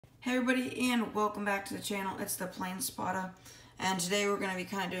Hey everybody, and welcome back to the channel. It's the Planespotter, and today we're going to be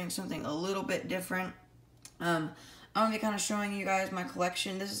kind of doing something a little bit different. I'm going to be kind of showing you guys my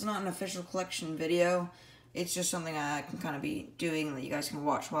collection. This is not an official collection video. It's just something I can kind of be doing that you guys can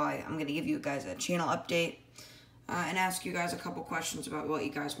watch while I'm going to give you guys a channel update and ask you guys a couple questions about what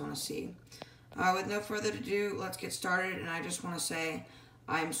you guys want to see. With no further ado, let's get started, and I just want to say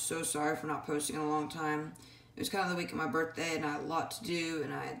I'm so sorry for not posting in a long time. It was kind of the week of my birthday, and I had a lot to do,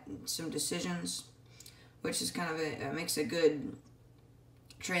 and I had some decisions, which is kind of makes a good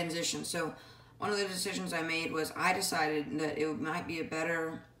transition. So one of the decisions I made was I decided that it might be a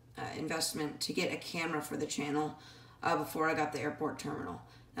better investment to get a camera for the channel before I got the airport terminal.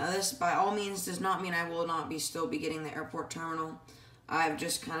 Now this, by all means, does not mean I will not still be getting the airport terminal. I've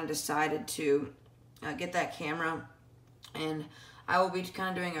just kind of decided to get that camera, and I will be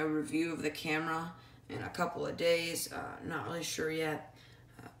kind of doing a review of the camera in a couple of days. Not really sure yet.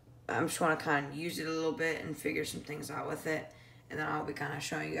 I just want to kind of use it a little bit and figure some things out with it, and then I'll be kind of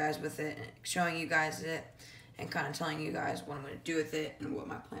showing you guys it, and kind of telling you guys what I'm going to do with it and what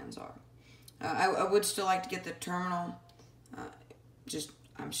my plans are. I would still like to get the terminal.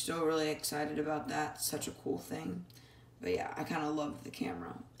 I'm still really excited about that. It's such a cool thing. But yeah, I kind of love the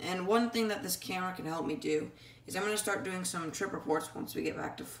camera. And one thing that this camera can help me do is I'm going to start doing some trip reports once we get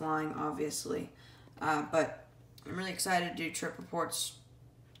back to flying, obviously. But I'm really excited to do trip reports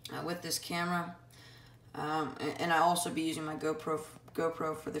with this camera. And I'll also be using my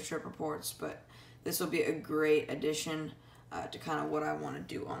GoPro for the trip reports. But this will be a great addition to kind of what I want to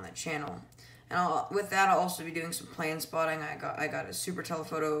do on the channel. And with that, I'll also be doing some plane spotting. I got a super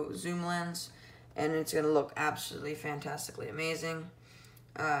telephoto zoom lens, and it's going to look absolutely fantastically amazing.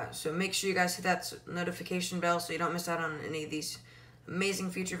 So make sure you guys hit that notification bell so you don't miss out on any of these amazing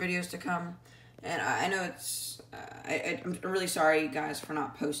future videos to come. And I know it's, I'm really sorry, guys, for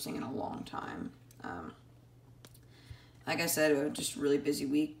not posting in a long time. Like I said, it was just a really busy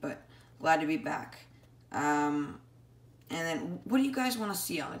week, but glad to be back. And then, what do you guys want to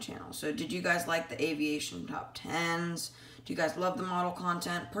see on the channel? So, did you guys like the aviation top 10s? Do you guys love the model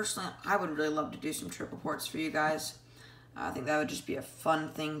content? Personally, I would really love to do some trip reports for you guys. I think that would just be a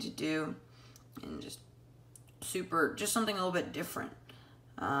fun thing to do, and just something a little bit different.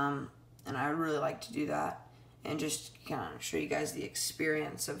 And I really like to do that, and just kind of show you guys the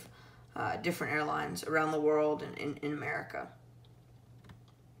experience of different airlines around the world and in America.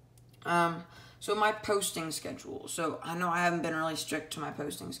 So my posting schedule. So I know I haven't been really strict to my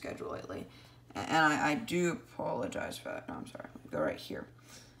posting schedule lately, and I do apologize for that. No, I'm sorry. Go right here.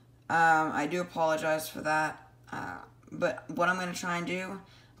 I do apologize for that. But what I'm going to try and do, I'm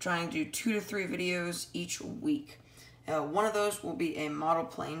trying to do 2 to 3 videos each week. One of those will be a model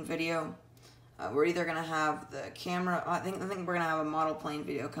plane video. We're either going to have the camera. I think we're going to have a model plane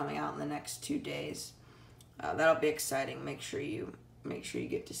video coming out in the next 2 days. That'll be exciting. Make sure you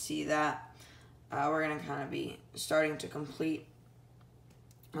get to see that. We're going to kind of be starting to complete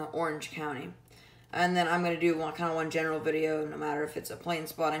Orange County. And then I'm going to do one general video, no matter if it's a plane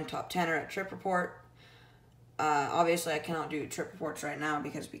spotting top 10 or a trip report. Obviously, I cannot do trip reports right now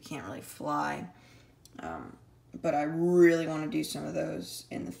because we can't really fly. But I really want to do some of those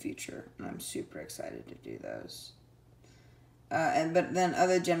in the future, and I'm super excited to do those. But then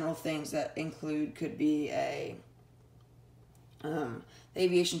other general things that include could be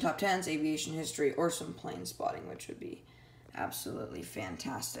aviation top 10s, aviation history, or some plane spotting, which would be absolutely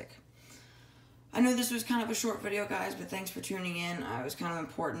fantastic. I know this was kind of a short video, guys, but thanks for tuning in. It was kind of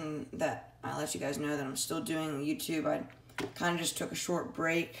important that I let you guys know that I'm still doing YouTube. I kind of just took a short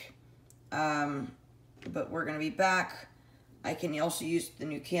break, but we're going to be back. I can also use the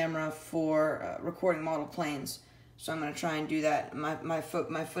new camera for recording model planes, so I'm going to try and do that. My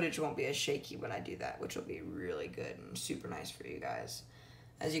footage won't be as shaky when I do that, which will be really good and super nice for you guys.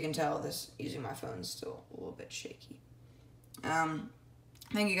 As you can tell, using my phone is still a little bit shaky.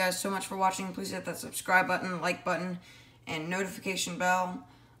 Thank you guys so much for watching. Please hit that subscribe button, like button, and notification bell.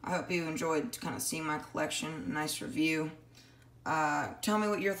 I hope you enjoyed kind of seeing my collection. Nice review. Tell me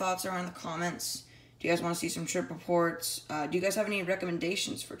what your thoughts are in the comments. Do you guys want to see some trip reports? Do you guys have any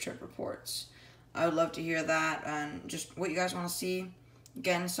recommendations for trip reports? I would love to hear that, and just what you guys want to see.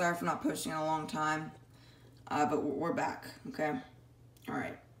 Again, sorry for not posting in a long time, but we're back, okay?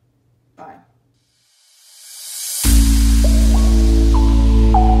 Alright, bye.